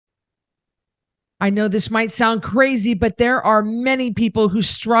I know this might sound crazy, but there are many people who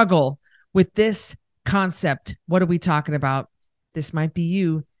struggle with this concept. What are we talking about? This might be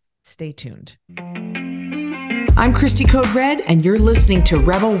you. Stay tuned. I'm Christy Code Red, and you're listening to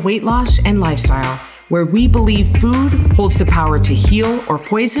Rebel Weight Loss and Lifestyle, where we believe food holds the power to heal or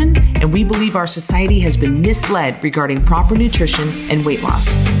poison, and we believe our society has been misled regarding proper nutrition and weight loss.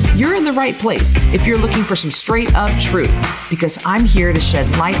 You're in the right place if you're looking for some straight up truth, because I'm here to shed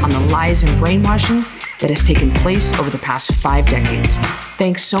light on the lies and brainwashing that has taken place over the past 5 decades.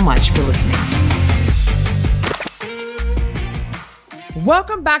 Thanks so much for listening.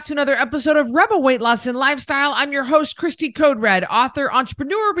 Welcome back to another episode of Rebel Weight Loss and Lifestyle. I'm your host, Christy Code Red, author,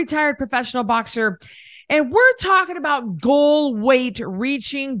 entrepreneur, retired professional boxer, and we're talking about goal weight,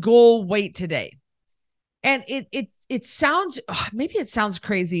 reaching goal weight today. And it sounds, maybe it sounds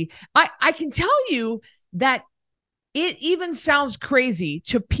crazy. I can tell you that it even sounds crazy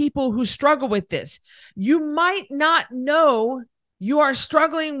to people who struggle with this. You might not know you are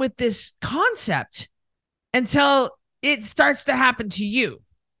struggling with this concept until it starts to happen to you.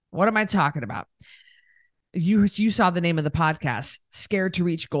 What am I talking about? You saw the name of the podcast, Scared to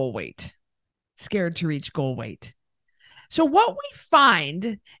Reach Goal Weight. Scared to Reach Goal Weight. So what we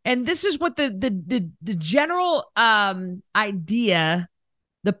find, and this is what the general idea,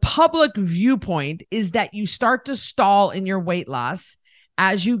 the public viewpoint is that you start to stall in your weight loss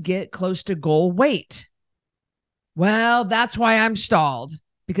as you get close to goal weight. Well, that's why I'm stalled,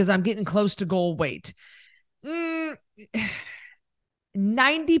 because I'm getting close to goal weight. 90%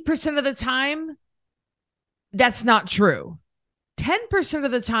 of the time, that's not true. 10%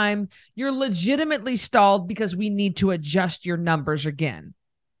 of the time, you're legitimately stalled because we need to adjust your numbers again.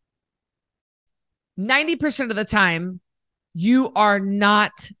 90% of the time, you are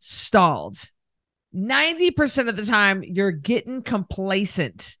not stalled. 90% of the time, you're getting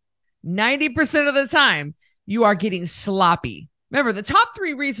complacent. 90% of the time, you are getting sloppy. Remember, the top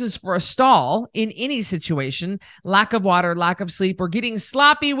 3 reasons for a stall in any situation: lack of water, lack of sleep, or getting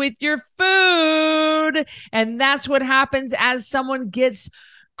sloppy with your food. And that's what happens as someone gets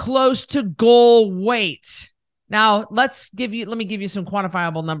close to goal weight. Now, let me give you some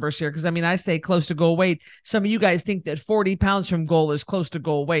quantifiable numbers here, because I say close to goal weight. Some of you guys think that 40 pounds from goal is close to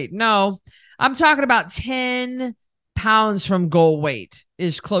goal weight. No, I'm talking about 10 pounds from goal weight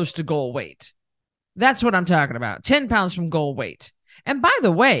is close to goal weight. That's what I'm talking about. 10 pounds from goal weight. And by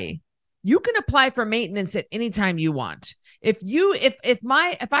the way, you can apply for maintenance at any time you want. If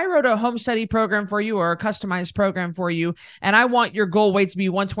I wrote a home study program for you or a customized program for you, and I want your goal weight to be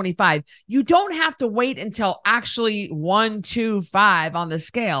 125, you don't have to wait until actually 125 on the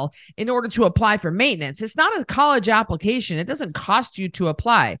scale in order to apply for maintenance. It's not a college application. It doesn't cost you to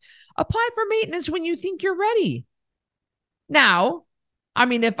apply. Apply for maintenance when you think you're ready. Now,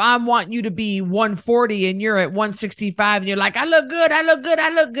 if I want you to be 140 and you're at 165 and you're like, I look good, I'm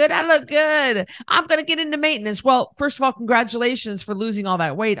going to get into maintenance. Well, first of all, congratulations for losing all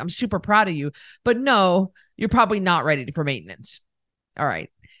that weight. I'm super proud of you. But no, you're probably not ready for maintenance. All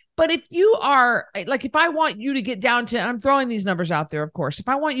right. But if you are, like, if I want you to get down to, and I'm throwing these numbers out there, of course, if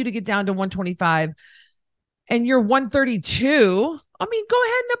I want you to get down to 125 and you're 132, go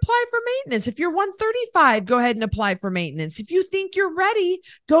ahead and apply for maintenance. If you're 135, go ahead and apply for maintenance. If you think you're ready,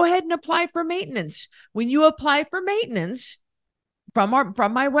 go ahead and apply for maintenance. When you apply for maintenance from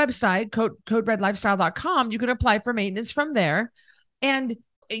my website, coderedlifestyle.com, you can apply for maintenance from there, and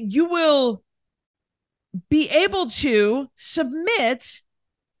you will be able to submit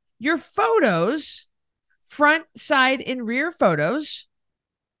your photos, front, side, and rear photos,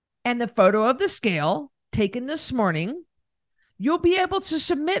 and the photo of the scale taken this morning. You'll be able to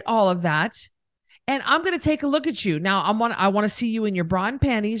submit all of that, and I'm going to take a look at you. Now, I want to see you in your bra and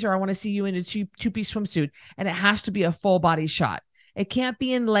panties, or I want to see you in a two-piece swimsuit, and it has to be a full body shot. It can't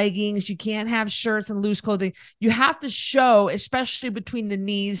be in leggings. You can't have shirts and loose clothing. You have to show, especially between the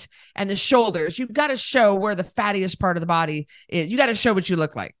knees and the shoulders, you've got to show where the fattiest part of the body is. You got to show what you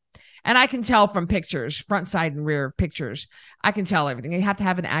look like. And I can tell from pictures, front, side, and rear pictures. I can tell everything. You have to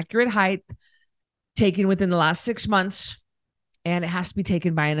have an accurate height taken within the last 6 months. And it has to be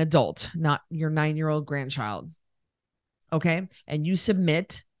taken by an adult, not your 9-year-old grandchild. Okay? And you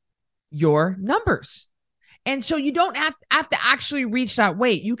submit your numbers. And so you don't have to actually reach that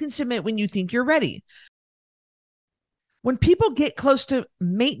weight. You can submit when you think you're ready. When people get close to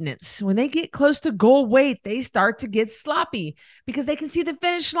maintenance, when they get close to goal weight, they start to get sloppy because they can see the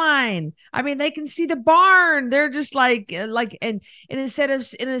finish line. They can see the barn. They're just and instead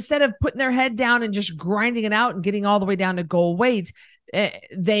of putting their head down and just grinding it out and getting all the way down to goal weight,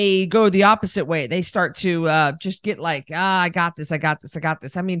 they go the opposite way. They start to just get like, I got this, I got this, I got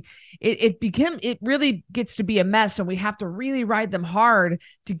this. I mean, it really gets to be a mess, and we have to really ride them hard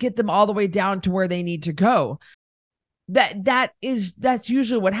to get them all the way down to where they need to go. That's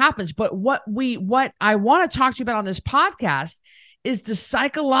usually what happens. But what I want to talk to you about on this podcast is the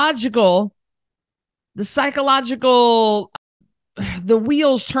psychological the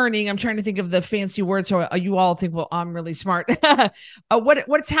wheels turning. I'm trying to think of the fancy word so you all think, well, I'm really smart.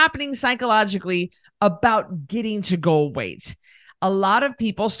 What's happening psychologically about getting to goal weight? A lot of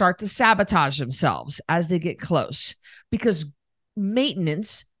people start to sabotage themselves as they get close, because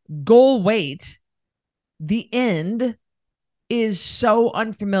maintenance, goal weight, the end is so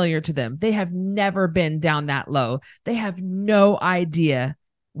unfamiliar to them. They have never been down that low. They have no idea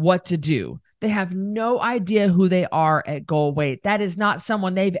what to do. They have no idea who they are at goal weight. That is not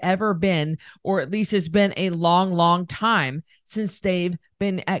someone they've ever been, or at least it's been a long, long time since they've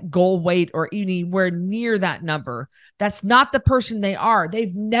been at goal weight or anywhere near that number. That's not the person they are.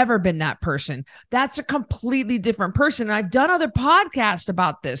 They've never been that person. That's a completely different person. And I've done other podcasts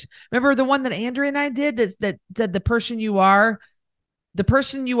about this. Remember the one that Andrea and I did that said the person you are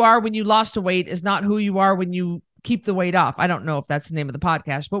when you lost the weight is not who you are when you keep the weight off. I don't know if that's the name of the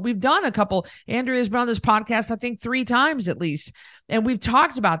podcast, but we've done a couple. Andrea's been on this podcast, I think 3 times at least. And we've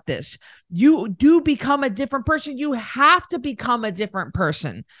talked about this. You do become a different person. You have to become a different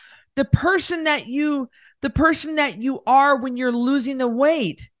person. The person that you are when you're losing the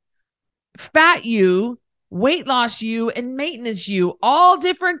weight, fat you, weight loss you, and maintenance you, all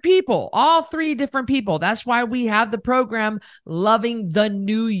different people, all 3 different people. That's why we have the program Loving the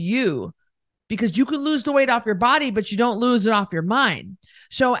New You, because you can lose the weight off your body, but you don't lose it off your mind.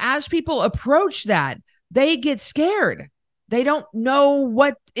 So as people approach that, they get scared. They don't know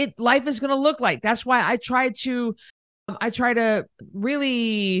what life is going to look like. That's why I try to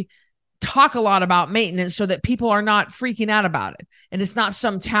really talk a lot about maintenance so that people are not freaking out about it. And it's not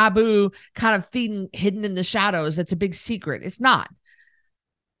some taboo kind of thing hidden in the shadows that's a big secret. It's not.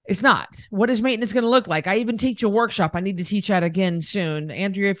 It's not. What is maintenance going to look like? I even teach a workshop. I need to teach that again soon.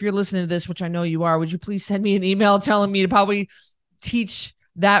 Andrea, if you're listening to this, which I know you are, would you please send me an email telling me to probably teach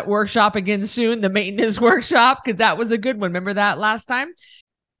that workshop again soon, the maintenance workshop, because that was a good one. Remember that last time?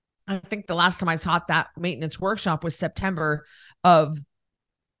 I think the last time I taught that maintenance workshop was September of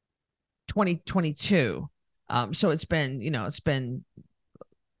 2022. So it's been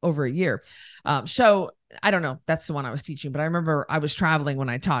over a year. So I don't know. That's the one I was teaching, but I remember I was traveling when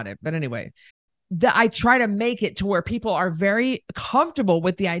I taught it. But anyway, I try to make it to where people are very comfortable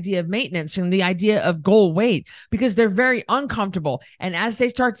with the idea of maintenance and the idea of goal weight, because they're very uncomfortable. And as they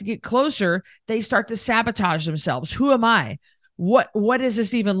start to get closer, they start to sabotage themselves. Who am I? What does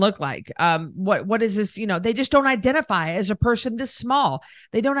this even look like? What is this? They just don't identify as a person this small.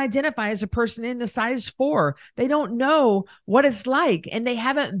 They don't identify as a person in the size 4. They don't know what it's like, and they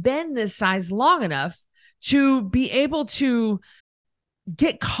haven't been this size long enough to be able to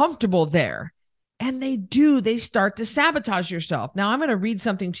get comfortable there. And they start to sabotage yourself. Now I'm going to read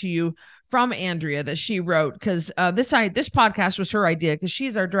something to you from Andrea that she wrote, because this podcast was her idea, because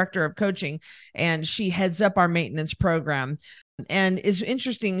she's our director of coaching and she heads up our maintenance program. And it's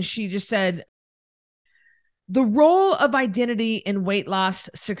interesting. She just said, the role of identity in weight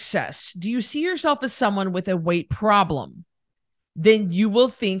loss success. Do you see yourself as someone with a weight problem? Then you will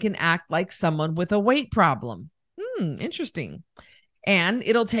think and act like someone with a weight problem. Interesting. And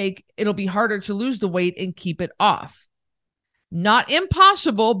it'll be harder to lose the weight and keep it off. Not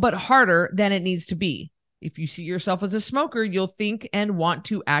impossible, but harder than it needs to be. If you see yourself as a smoker, you'll think and want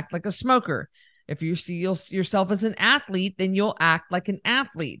to act like a smoker. If you see yourself as an athlete, then you'll act like an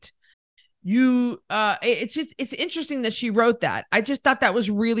athlete. It's interesting that she wrote that. I just thought that was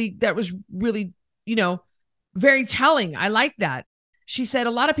really, very telling. I like that. She said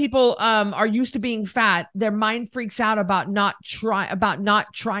a lot of people are used to being fat. Their mind freaks out about not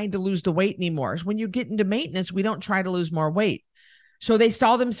trying to lose the weight anymore. When you get into maintenance, we don't try to lose more weight. So they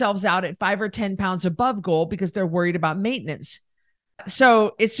stall themselves out at 5 or 10 pounds above goal because they're worried about maintenance.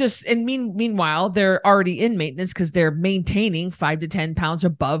 So it's just, and meanwhile, they're already in maintenance because they're maintaining 5 to 10 pounds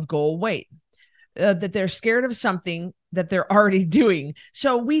above goal weight. That they're scared of something that they're already doing.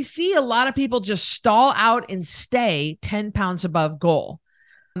 So we see a lot of people just stall out and stay 10 pounds above goal.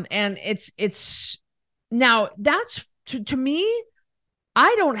 And it's now that's to me,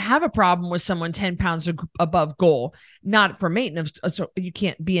 I don't have a problem with someone 10 pounds above goal, not for maintenance. So you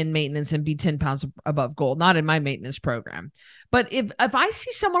can't be in maintenance and be 10 pounds above goal, not in my maintenance program. But if I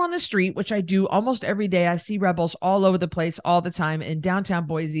see someone on the street, which I do almost every day, I see rebels all over the place all the time in downtown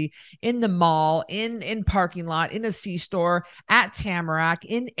Boise, in the mall, in parking lot, in a C-store, at Tamarack,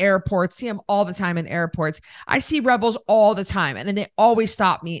 in airports, see them all the time in airports. I see rebels all the time, and then they always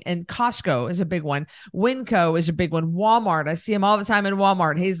stop me. And Costco is a big one. Winco is a big one. Walmart, I see them all the time in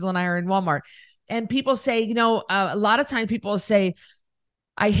Walmart. Hazel and I are in Walmart. And people say, a lot of times people say,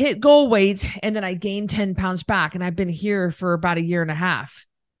 I hit goal weight and then I gained 10 pounds back. And I've been here for about a year and a half.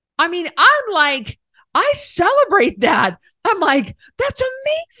 I mean, I'm like, I celebrate that. I'm like, that's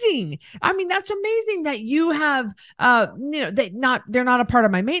amazing. I mean, that's amazing that you have, they're not a part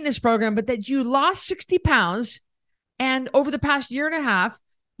of my maintenance program, but that you lost 60 pounds and over the past year and a half,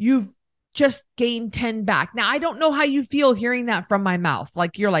 you've just gained 10 back. Now, I don't know how you feel hearing that from my mouth.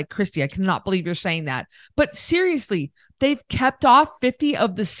 Like, you're like, Christy, I cannot believe you're saying that. But seriously, they've kept off 50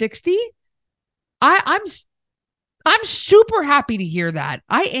 of the 60. I'm I'm super happy to hear that.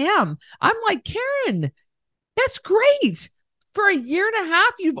 I am. I'm like, Karen, that's great. For a year and a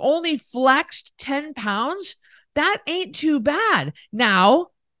half, you've only flexed 10 pounds. That ain't too bad. Now,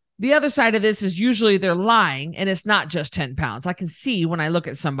 the other side of this is usually they're lying and it's not just 10 pounds. I can see when I look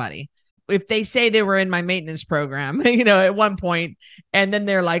at somebody. If they say they were in my maintenance program, at one point, and then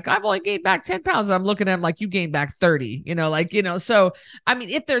they're like, I've only gained back 10 pounds. I'm looking at them like, you gained back 30, so I mean,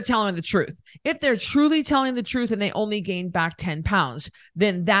 if they're telling the truth, if they're truly telling the truth and they only gained back 10 pounds,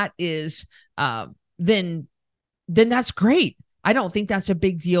 then that is, then that's great. I don't think that's a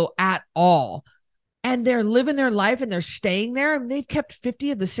big deal at all. And they're living their life and they're staying there and they've kept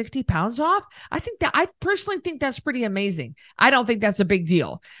 50 of the 60 pounds off. I personally think that's pretty amazing. I don't think that's a big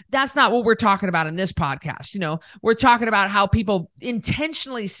deal. That's not what we're talking about in this podcast. We're talking about how people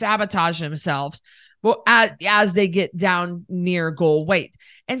intentionally sabotage themselves as they get down near goal weight.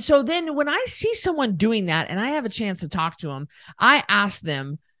 And so then when I see someone doing that and I have a chance to talk to them, I ask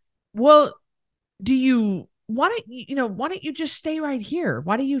them, well, why don't you just stay right here?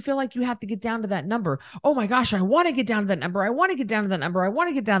 Why do you feel like you have to get down to that number? Oh my gosh, I want to get down to that number. I want to get down to that number. I want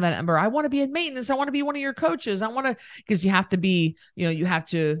to get down to that number. I want to be in maintenance. I want to be one of your coaches. Because you have to be, you have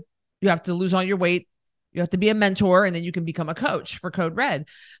to lose all your weight. You have to be a mentor and then you can become a coach for Code Red.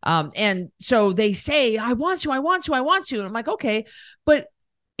 And so they say, I want to. And I'm like, okay, but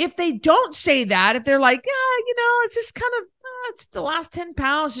if they don't say that, if they're like, it's just kind of, it's the last 10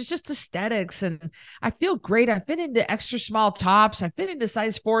 pounds, it's just aesthetics. And I feel great. I fit into extra small tops. I fit into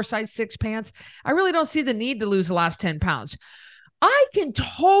size 4, size 6 pants. I really don't see the need to lose the last 10 pounds. I can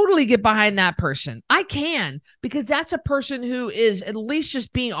totally get behind that person. I can, because that's a person who is at least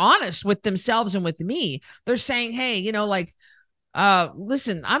just being honest with themselves and with me. They're saying, hey,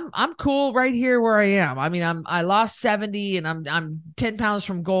 listen, I'm cool right here where I am. I mean, I lost 70 and I'm 10 pounds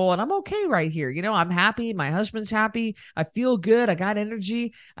from goal and I'm okay right here. I'm happy. My husband's happy. I feel good. I got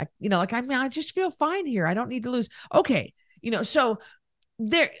energy. I just feel fine here. I don't need to lose. Okay. So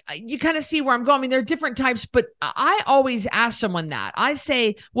there, you kind of see where I'm going. I mean, there are different types, but I always ask someone that. I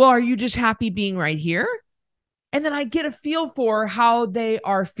say, well, are you just happy being right here? And then I get a feel for how they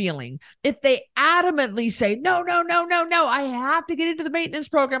are feeling. If they adamantly say, no, no, no, no, no, I have to get into the maintenance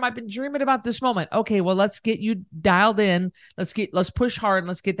program. I've been dreaming about this moment. Okay, well, let's get you dialed in. Let's push hard and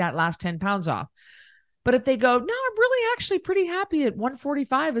let's get that last 10 pounds off. But if they go, no, I'm really actually pretty happy at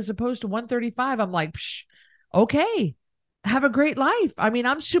 145 as opposed to 135, I'm like, okay, have a great life. I mean,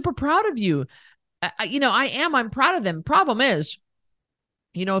 I'm super proud of you. I'm proud of them. Problem is,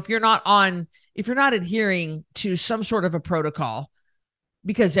 if you're not adhering to some sort of a protocol,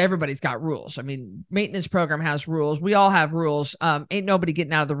 because everybody's got rules. I mean, maintenance program has rules. We all have rules. Ain't nobody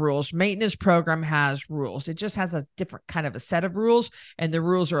getting out of the rules. Maintenance program has rules. It just has a different kind of a set of rules, and the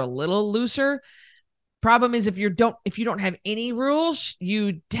rules are a little looser. Problem is if you don't have any rules,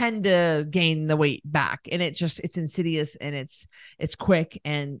 you tend to gain the weight back, and it's insidious and it's quick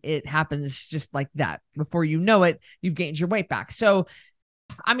and it happens just like that. Before you know it, you've gained your weight back. So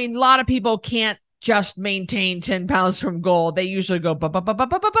I mean, a lot of people can't just maintain 10 pounds from goal. They usually go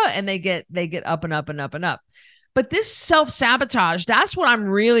and they get up and up and up and up. But this self-sabotage, that's what I'm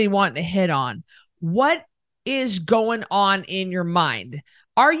really wanting to hit on. What is going on in your mind?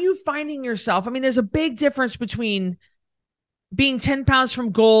 Are you finding yourself? I mean, there's a big difference between being 10 pounds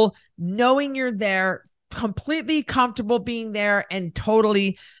from goal, knowing you're there, completely comfortable being there, and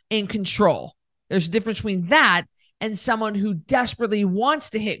totally in control. There's a difference between that and someone who desperately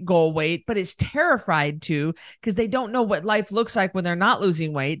wants to hit goal weight, but is terrified to, because they don't know what life looks like when they're not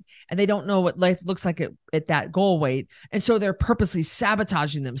losing weight, and they don't know what life looks like at that goal weight. And so they're purposely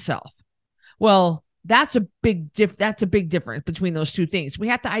sabotaging themselves. Well, That's a big difference between those two things. We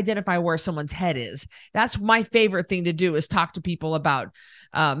have to identify where someone's head is. That's my favorite thing to do, is talk to people about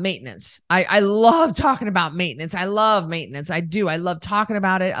maintenance. I love talking about maintenance. I love maintenance. I do. I love talking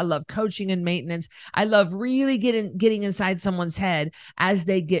about it. I love coaching in maintenance. I love really getting inside someone's head as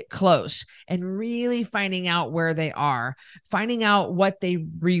they get close and really finding out where they are, finding out what they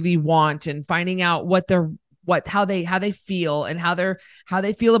really want, and finding out how they feel, and how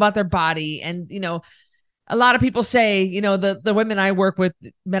they feel about their body. And a lot of people say, the women I work with,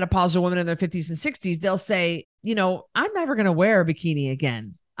 menopausal women in their 50s and 60s, they'll say, I'm never going to wear a bikini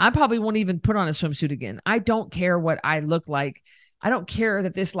again. I probably won't even put on a swimsuit again. I don't care what I look like. I don't care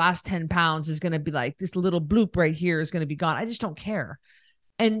that this last 10 pounds is going to be like, this little bloop right here is going to be gone. I just don't care.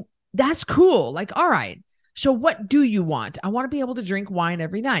 And that's cool. Like, all right. So what do you want? I want to be able to drink wine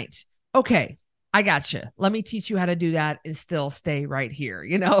every night. Okay. I got you. Let me teach you how to do that and still stay right here,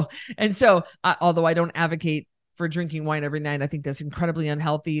 And so, although I don't advocate for drinking wine every night, I think that's incredibly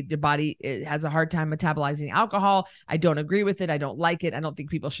unhealthy. The body, it has a hard time metabolizing alcohol. I don't agree with it. I don't like it. I don't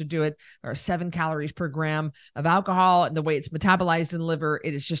think people should do it. There are 7 calories per gram of alcohol, and the way it's metabolized in the liver,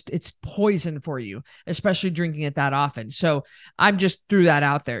 it's poison for you, especially drinking it that often. So I'm just threw that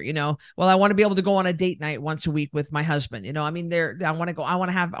out there, Well, I want to be able to go on a date night once a week with my husband. I mean, I want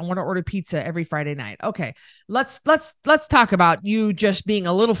to order pizza every Friday night. Okay. Let's talk about you just being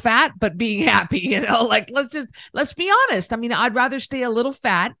a little fat, but being happy, like let's be honest. I mean, I'd rather stay a little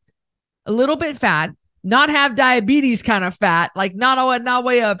bit fat, not have diabetes kind of fat, like not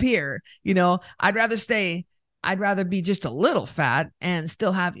way up here. I'd rather be just a little fat and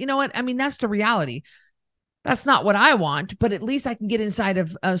still have, what? I mean, that's the reality. That's not what I want, but at least I can get inside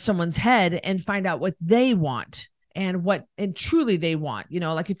of someone's head and find out what they want and truly they want.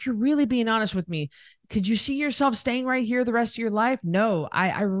 Like, if you're really being honest with me, could you see yourself staying right here the rest of your life? No,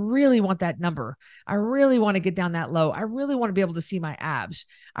 I really want that number. I really want to get down that low. I really want to be able to see my abs.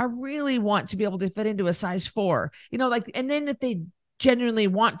 I really want to be able to fit into a size 4, and then if they genuinely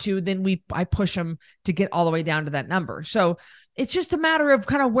want to, then I push them to get all the way down to that number. So it's just a matter of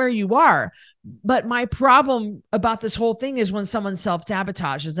kind of where you are. But my problem about this whole thing is when someone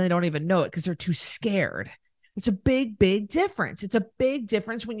self-sabotages and they don't even know it because they're too scared. It's a big, big difference. It's a big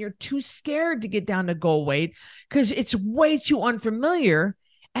difference when you're too scared to get down to goal weight because it's way too unfamiliar,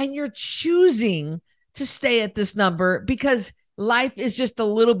 and you're choosing to stay at this number because life is just a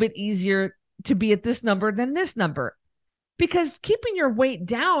little bit easier to be at this number than this number. Because keeping your weight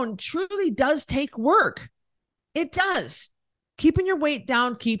down truly does take work. It does. Keeping your weight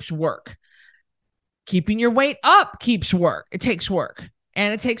down keeps work. Keeping your weight up keeps work. It takes work,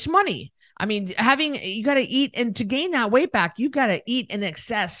 and it takes money. I mean, you got to eat, and to gain that weight back, you've got to eat in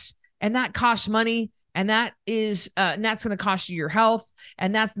excess, and that costs money, and that's going to cost you your health,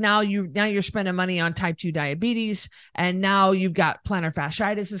 and that's now you're spending money on type 2 diabetes, and now you've got plantar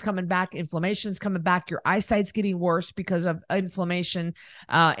fasciitis is coming back, inflammation's coming back, your eyesight's getting worse because of inflammation,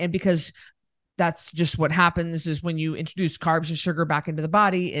 and because that's just what happens is when you introduce carbs and sugar back into the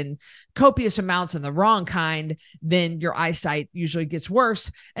body in copious amounts and the wrong kind, then your eyesight usually gets worse.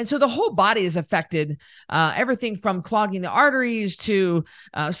 And so the whole body is affected, everything from clogging the arteries to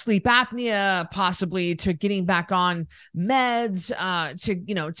sleep apnea, possibly to getting back on meds,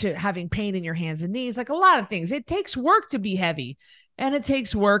 to having pain in your hands and knees, like a lot of things. It takes work to be heavy, and it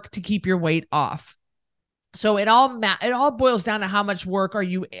takes work to keep your weight off. So it all boils down to how much work are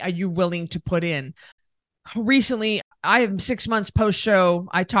you willing to put in. Recently, I am 6 months post show.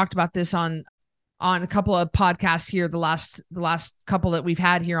 I talked about this on a couple of podcasts here, the last couple that we've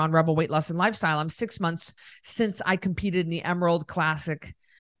had here on Rebel Weight Loss and Lifestyle. I'm 6 months since I competed in the Emerald Classic,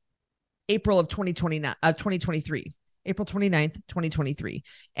 April of 2023. April 29th, 2023.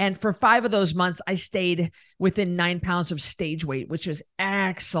 And for 5 of those months, I stayed within 9 pounds of stage weight, which is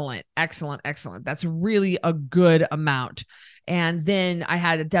excellent, excellent, excellent. That's really a good amount. And then I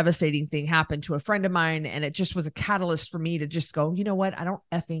had a devastating thing happen to a friend of mine, and it just was a catalyst for me to just go, you know what? I don't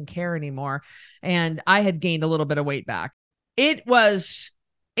effing care anymore. And I had gained a little bit of weight back.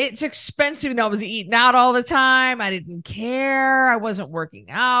 It's expensive. I was eating out all the time. I didn't care. I wasn't working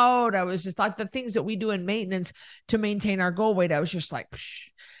out. I was just like the things that we do in maintenance to maintain our goal weight. I was just like,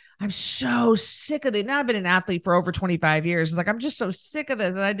 I'm so sick of it. Now I've been an athlete for over 25 years. It's like, I'm just so sick of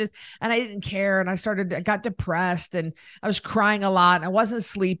this. And I didn't care. And I got depressed, and I was crying a lot, and I wasn't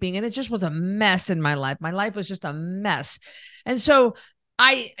sleeping, and it just was a mess in my life. My life was just a mess. And so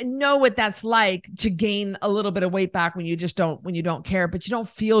I know what that's like to gain a little bit of weight back when you don't care, but you don't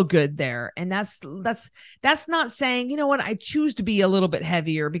feel good there. And that's not saying, you know what, I choose to be a little bit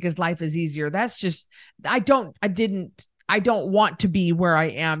heavier because life is easier. That's just, I didn't I don't want to be where I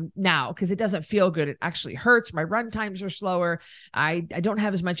am now because it doesn't feel good. It actually hurts. My run times are slower. I don't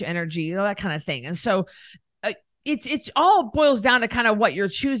have as much energy, that kind of thing. And so uh, it's all boils down to kind of what you're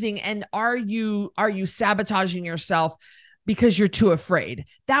choosing, and are you sabotaging yourself because you're too afraid?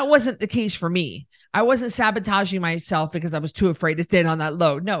 That wasn't the case for me. I wasn't sabotaging myself because I was too afraid to stand on that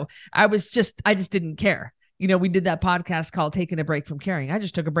load. No, I just didn't care. We did that podcast called Taking a Break from Caring. I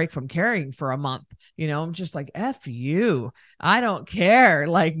just took a break from caring for a month. I'm just like, F you. I don't care.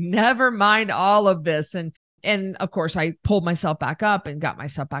 Like, never mind all of this. And of course I pulled myself back up and got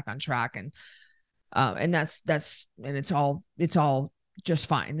myself back on track. And it's all just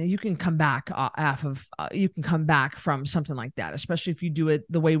fine. You can come back you can come back from something like that, especially if you do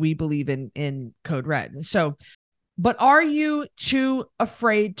it the way we believe in Code Red. And so, but are you too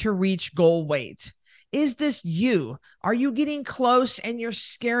afraid to reach goal weight? Is this you? Are you getting close and you're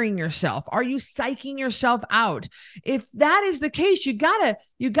scaring yourself? Are you psyching yourself out? If that is the case, you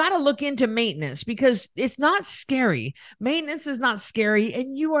gotta look into maintenance, because it's not scary. Maintenance is not scary,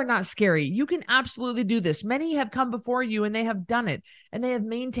 and you are not scary. You can absolutely do this. Many have come before you and they have done it, and they have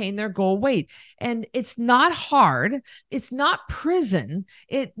maintained their goal weight. And it's not hard. It's not prison.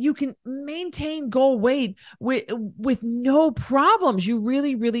 You can maintain goal weight with no problems. You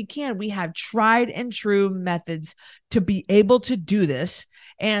really, really can. We have tried and true methods to be able to do this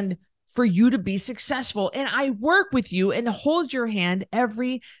and for you to be successful. And I work with you and hold your hand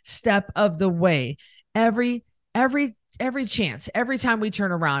every step of the way. Every chance, every time we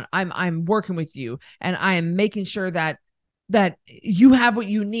turn around, I'm working with you, and I am making sure that you have what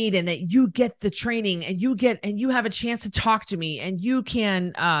you need, and that you get the training, and you have a chance to talk to me, and you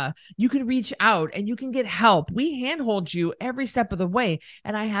can reach out and you can get help. We handhold you every step of the way,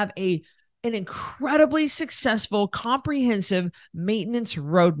 and I have an incredibly successful, comprehensive maintenance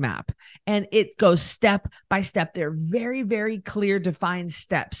roadmap, and it goes step by step. They're very, very clear, defined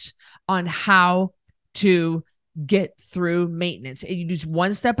steps on how to get through maintenance. And you do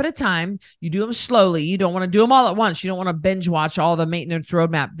one step at a time. You do them slowly. You don't want to do them all at once. You don't want to binge watch all the maintenance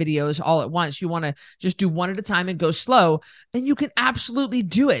roadmap videos all at once. You want to just do one at a time and go slow, and you can absolutely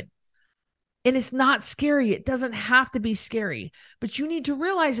do it. And it's not scary. It doesn't have to be scary, but you need to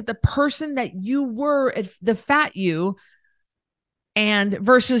realize that the person that you were at the fat you, and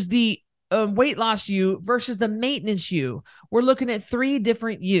versus the weight loss you versus the maintenance you, we're looking at three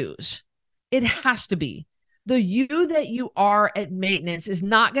different yous. It has to be. The you that you are at maintenance is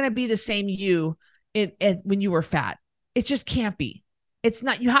not going to be the same you when you were fat. It just can't be. It's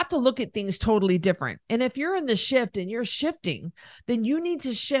not. You have to look at things totally different. And if you're in the shift and you're shifting, then you need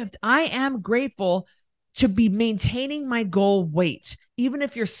to shift. I am grateful to be maintaining my goal weight. Even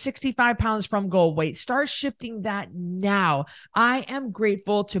if you're 65 pounds from goal weight, start shifting that now. I am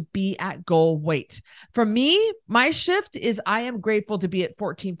grateful to be at goal weight. For me, my shift is I am grateful to be at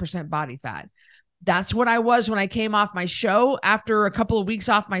 14% body fat. That's what I was when I came off my show. After a couple of weeks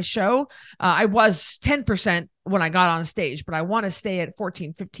off my show, I was 10% when I got on stage, but I want to stay at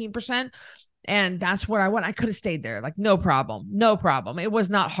 14, 15%. And that's what I want. I could have stayed there, like, no problem. No problem. It was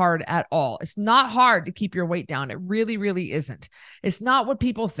not hard at all. It's not hard to keep your weight down. It really, really isn't. It's not what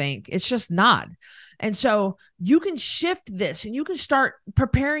people think. It's just not. And so you can shift this, and you can start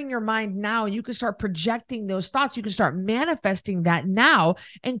preparing your mind now. You can start projecting those thoughts. You can start manifesting that now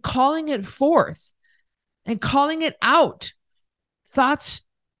and calling it forth and calling it out. Thoughts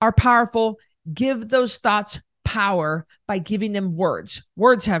are powerful. Give those thoughts power by giving them words.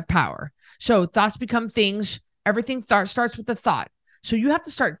 Words have power. So thoughts become things. Everything starts with a thought. So you have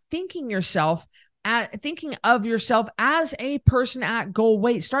to start thinking of yourself as a person at goal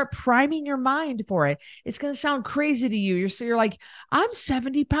weight. Start priming your mind for it. It's going to sound crazy to you. You're like, I'm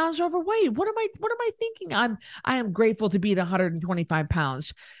 70 pounds overweight. What am I thinking? I am grateful to be at 125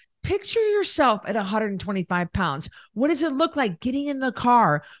 pounds. Picture yourself at 125 pounds. What does it look like getting in the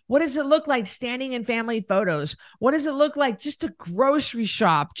car? What does it look like standing in family photos? What does it look like just to grocery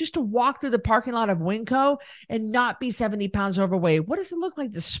shop, just to walk through the parking lot of Winco and not be 70 pounds overweight? What does it look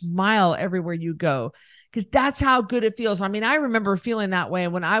like to smile everywhere you go? Because that's how good it feels. I mean, I remember feeling that way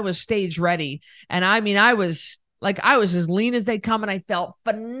when I was stage ready. And I mean, I was as lean as they come, and I felt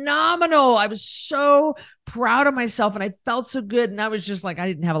phenomenal. I was so proud of myself, and I felt so good. And I was just like, I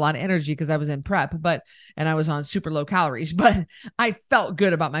didn't have a lot of energy because I was in prep, and I was on super low calories, but I felt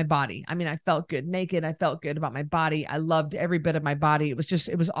good about my body. I mean, I felt good naked. I felt good about my body. I loved every bit of my body.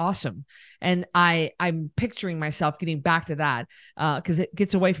 It was awesome. And I'm picturing myself getting back to that, because it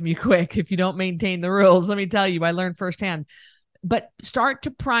gets away from you quick if you don't maintain the rules. Let me tell you, I learned firsthand. But start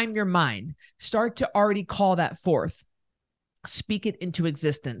to prime your mind. Start to already call that forth. Speak it into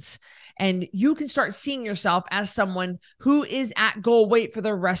existence. And you can start seeing yourself as someone who is at goal weight for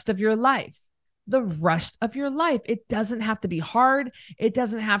the rest of your life. The rest of your life. It doesn't have to be hard. It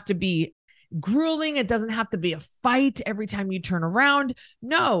doesn't have to be grueling. It doesn't have to be a fight every time you turn around.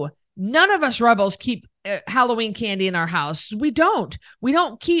 No, none of us rebels keep Halloween candy in our house. We don't. We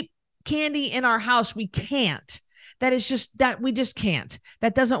don't keep candy in our house. We can't. That is just that we just can't.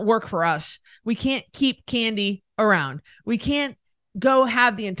 That doesn't work for us. We can't keep candy around. We can't go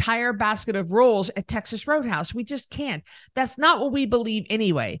have the entire basket of rolls at Texas Roadhouse. We just can't. That's not what we believe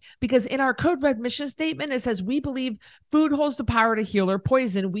anyway, because in our Code Red mission statement, it says we believe food holds the power to heal or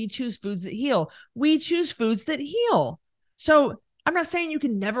poison. We choose foods that heal. We choose foods that heal. So I'm not saying you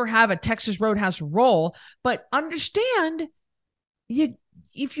can never have a Texas Roadhouse roll, but understand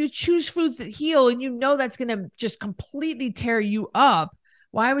if you choose foods that heal and you know that's going to just completely tear you up,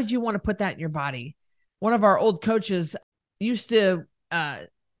 why would you want to put that in your body? One of our old coaches used to,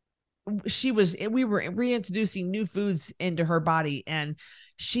 we were reintroducing new foods into her body, and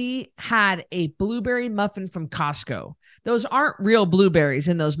she had a blueberry muffin from Costco. Those aren't real blueberries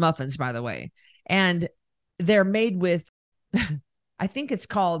in those muffins, by the way. And they're made with, I think it's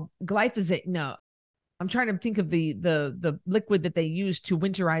called glyphosate. No, I'm trying to think of the liquid that they use to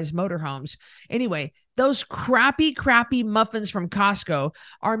winterize motorhomes. Anyway, those crappy muffins from Costco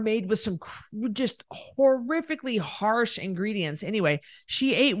are made with some just horrifically harsh ingredients. Anyway,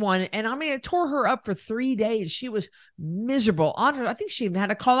 she ate one, and I mean, it tore her up for 3 days. She was miserable. I think she even had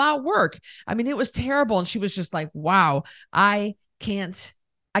to call out work. I mean, it was terrible, and she was just like, "Wow, I can't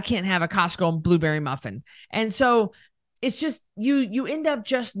have a Costco blueberry muffin." And so it's just you end up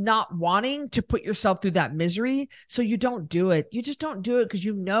just not wanting to put yourself through that misery, so you don't do it. You just don't do it because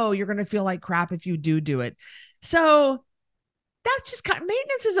you know you're going to feel like crap if you do it. So that's just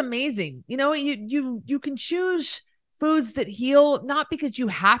maintenance is amazing. You can choose foods that heal, not because you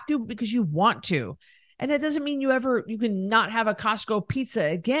have to, but because you want to. And that doesn't mean you can not have a Costco pizza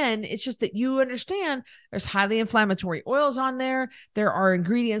again. It's just that you understand there's highly inflammatory oils on there. There are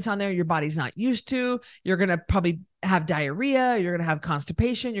ingredients on there your body's not used to. You're going to probably have diarrhea. You're going to have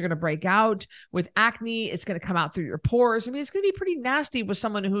constipation. You're going to break out with acne. It's going to come out through your pores. I mean, it's going to be pretty nasty with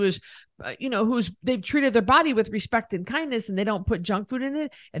someone who is, they've treated their body with respect and kindness, and they don't put junk food in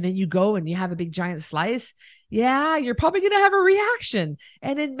it. And then you go and you have a big giant slice. Yeah, you're probably going to have a reaction.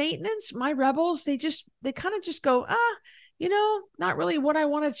 And in maintenance, my rebels, they kind of just go, not really what I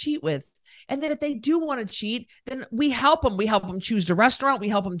want to cheat with. And then if they do want to cheat, then we help them. We help them choose the restaurant. We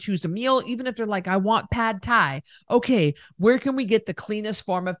help them choose the meal. Even if they're like, I want pad thai. Okay, where can we get the cleanest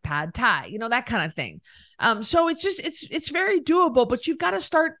form of pad thai? That kind of thing. So it's very doable, but you've got to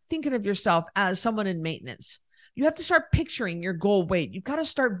start thinking of yourself as someone in maintenance. You have to start picturing your goal weight. You've got to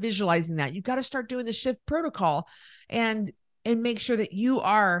start visualizing that. You've got to start doing the shift protocol and make sure that you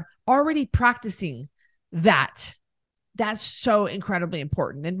are already practicing that. That's so incredibly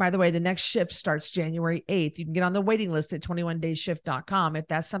important. And by the way, the next shift starts January 8th. You can get on the waiting list at 21dayshift.com. If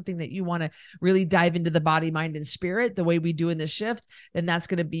that's something that you want to really dive into the body, mind, and spirit the way we do in this shift, then that's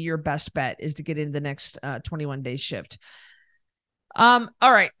going to be your best bet, is to get into the next 21 day shift. All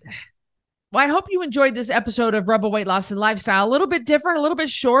right. Well, I hope you enjoyed this episode of Rebel Weight Loss and Lifestyle. A little bit different, a little bit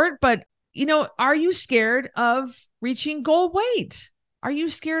short, but are you scared of reaching goal weight? Are you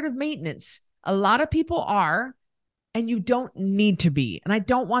scared of maintenance? A lot of people are. And you don't need to be. And I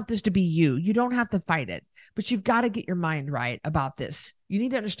don't want this to be you. You don't have to fight it, but you've got to get your mind right about this. You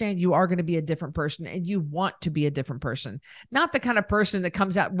need to understand you are going to be a different person, and you want to be a different person. Not the kind of person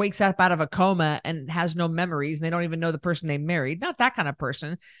that wakes up out of a coma and has no memories and they don't even know the person they married. Not that kind of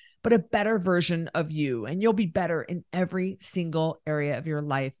person, but a better version of you. And you'll be better in every single area of your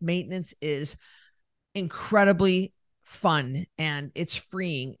life. Maintenance is incredibly fun, and it's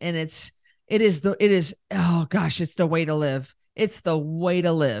freeing, and it's oh gosh, it's the way to live. It's the way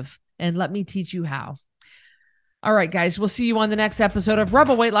to live. And let me teach you how. All right, guys, we'll see you on the next episode of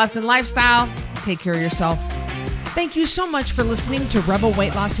Rebel Weight Loss and Lifestyle. Take care of yourself. Thank you so much for listening to Rebel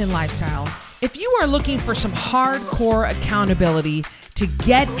Weight Loss and Lifestyle. If you are looking for some hardcore accountability to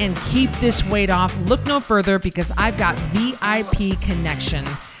get and keep this weight off, look no further, because I've got VIP Connection.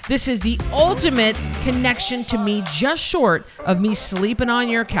 This is the ultimate connection to me, just short of me sleeping on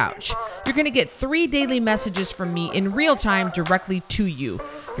your couch. You're going to get 3 daily messages from me in real time directly to you.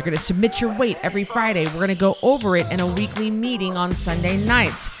 You're going to submit your weight every Friday. We're going to go over it in a weekly meeting on Sunday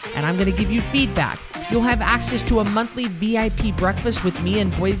nights, and I'm going to give you feedback. You'll have access to a monthly VIP breakfast with me in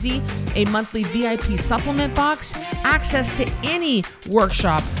Boise, a monthly VIP supplement box, access to any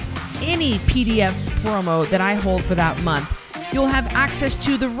workshop, any PDF promo that I hold for that month. You'll have access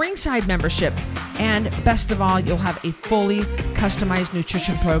to the Ringside membership, And best of all, you'll have a fully customized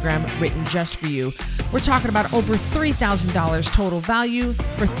nutrition program written just for you. We're talking about over $3,000 total value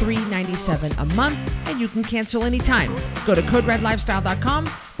for $397 a month, and you can cancel anytime. Go to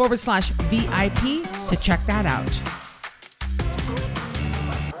CodeRedLifestyle.com/VIP to check that out.